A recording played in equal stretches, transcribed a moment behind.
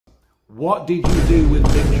What did you do with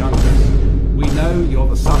Big Chunkus? We know you're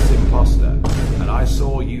the sus imposter, and I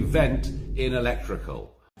saw you vent in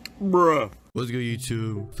electrical. Bruh. What's good,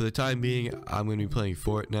 YouTube? For the time being, I'm going to be playing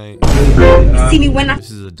Fortnite. See me when I...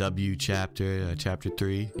 This is a W chapter, chapter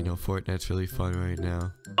 3. You know, Fortnite's really fun right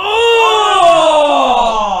now. Oh!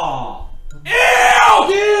 Ew!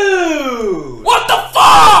 Dude! What the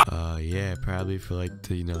fuck? Yeah, probably for like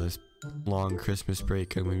the, this long Christmas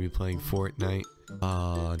break, I'm going to be playing Fortnite.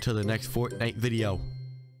 Until the next Fortnite video.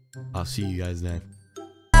 I'll see you guys then.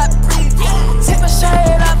 I'm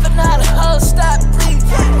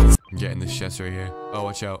getting this chest right here. Oh,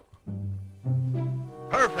 watch out.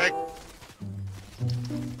 Perfect.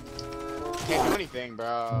 Can't do anything,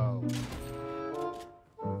 bro.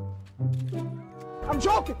 I'm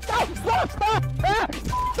joking. Stop! Stop! Stop!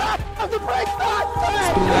 Stop! The brake! Stop!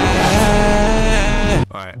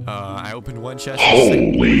 Alright, I opened one chest.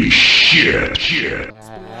 Holy shit!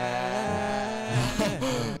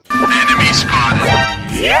 Enemy spotted.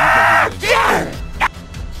 Yeah!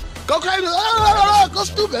 Go crazy! Go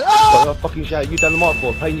stupid! What fucking shit you done the mic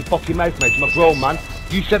for? Playing your fucking mouth, mate. I'm a grown man.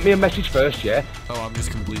 You sent me a message first, yeah? Oh, I'm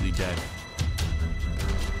just completely dead.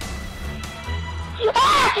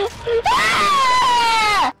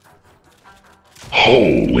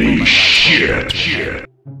 Holy shit!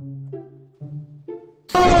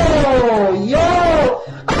 Oh, yo!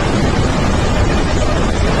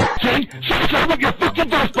 See? Shut up with your fucking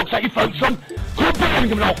voice box that you phone, son! Call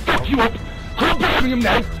Birmingham and I'll fuck you up! Call Birmingham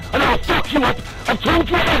now and I'll fuck you up! I've told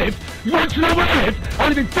you where I live! You want to know where I live? I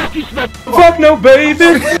live in fucking Smith! Fuck no, baby!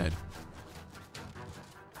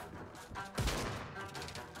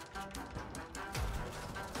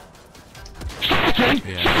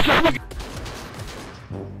 Yeah.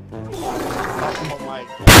 Oh my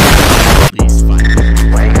god. At least find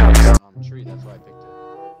Tree, that's why I picked it.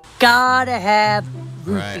 Gotta have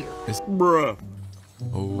root right. beer. Bruh.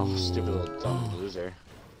 Oh, stupid little dumb loser.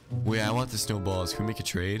 Wait, I want the snowballs. Can we make a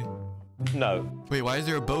trade? No. Wait, why is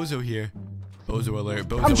there a bozo here? Bozo alert.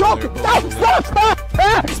 Bozo I'm joking! alert. Stop! Stop!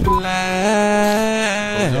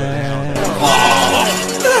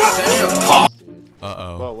 Stop!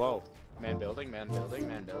 Uh-oh. Whoa, whoa. Man building, man building,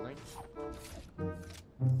 man building.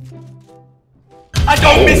 I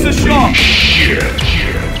don't miss a shot!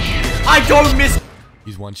 I don't miss.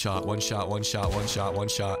 He's one shot.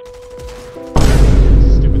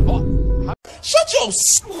 Stupid. Oh! Shut your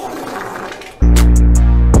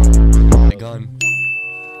My gun.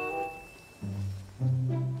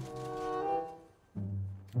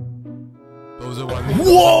 Bozo on me.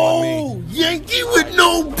 Whoa! Yankee with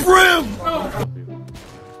no brim!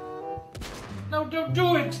 No, don't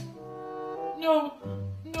do it! No,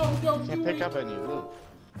 don't Can't pick up any loot.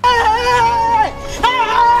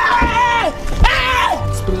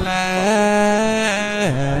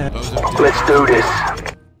 Let's do this.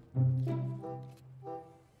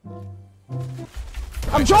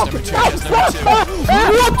 I'm joking! Stop! Stop! Stop!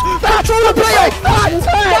 What? That's all the play!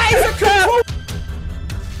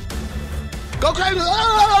 Go crazy!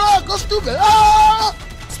 Go stupid!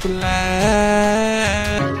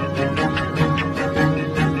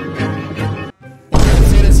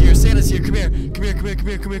 Santa's here.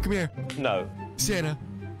 Come here. No. Santa.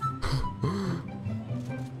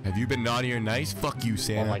 Have you been naughty or nice? Fuck you,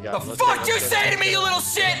 Santa. Oh my god. The fuck you say to me, you little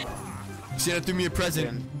shit! Santa threw me a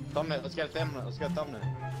present. Thumbnail, let's get a thumbnail,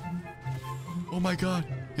 Oh my god.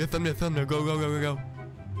 Yeah, thumbnail. Go.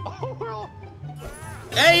 Oh, we're all...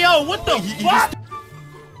 Hey yo, what the fuck?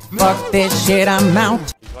 Fuck this shit, I'm out.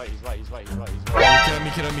 He's white. Kill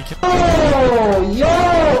me. Oh,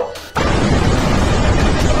 yo!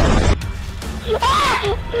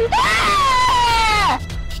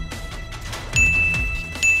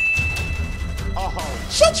 Oh,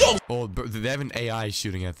 Shut your. Oh, they have an AI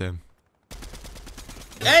shooting at them.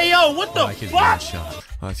 Hey yo, what the I can fuck? one shot.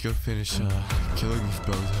 Let's go finish killing these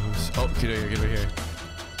bozos. Oh, get over here.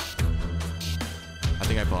 I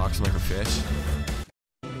think I boxed him like a fish.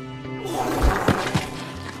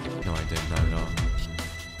 No, I didn't. Not at all.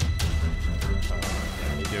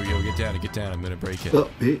 Yo, get down. I'm gonna break it.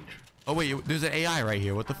 Bitch. Oh wait, there's an AI right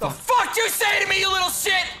here. What the fuck? The fuck you say to me, you little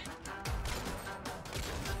shit?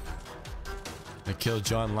 I killed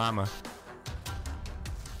John Llama.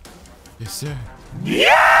 Yes, sir.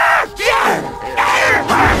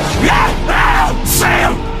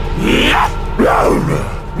 Sam!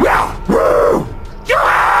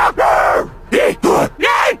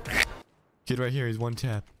 Kid right here. He's one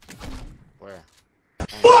tap. where?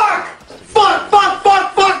 Fuck!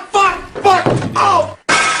 Oh!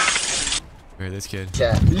 Where this kid?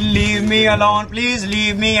 Leave me alone, please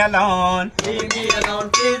leave me alone. Leave me alone,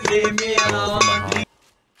 please leave me alone.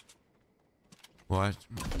 What?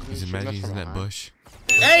 He's imagining he's in that bush.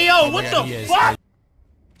 Hey yo, what the fuck?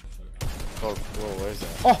 Oh, whoa, where is that?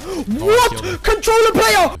 Oh, what? Controller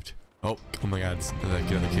player! Oh my god, it's that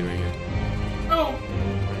kid right here. No.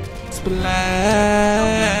 Splash!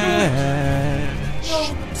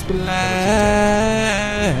 Splash!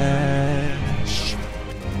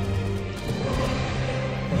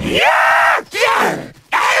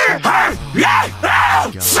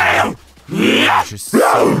 Sam! Just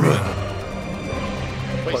so good.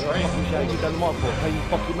 Wait, sorry. You done my fault. Hey, you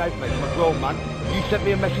fucking mouth, mate. I'm a grown man. You sent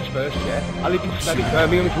me a message first, yeah? I live in Ceeday,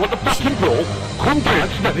 Birmingham. If you want the fucking brawl, come down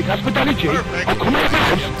to Ceeday, that's my Danny G. I'll come out the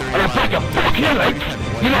house, and I'll break your fucking legs.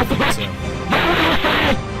 You know the best.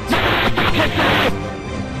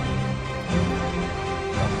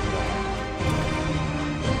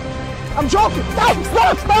 I'm joking! Stop!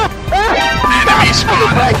 Stop! Stop! Enemy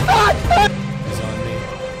spotted. He's on me.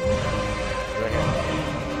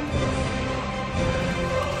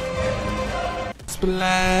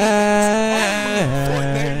 Splash!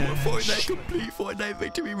 Fortnite complete. Fortnite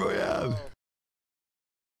victory royale.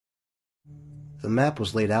 The map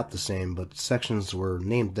was laid out the same, but sections were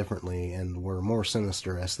named differently and were more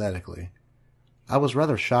sinister aesthetically. I was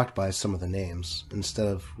rather shocked by some of the names. Instead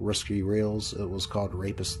of Risky Reels, it was called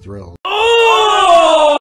Rapist Thrills.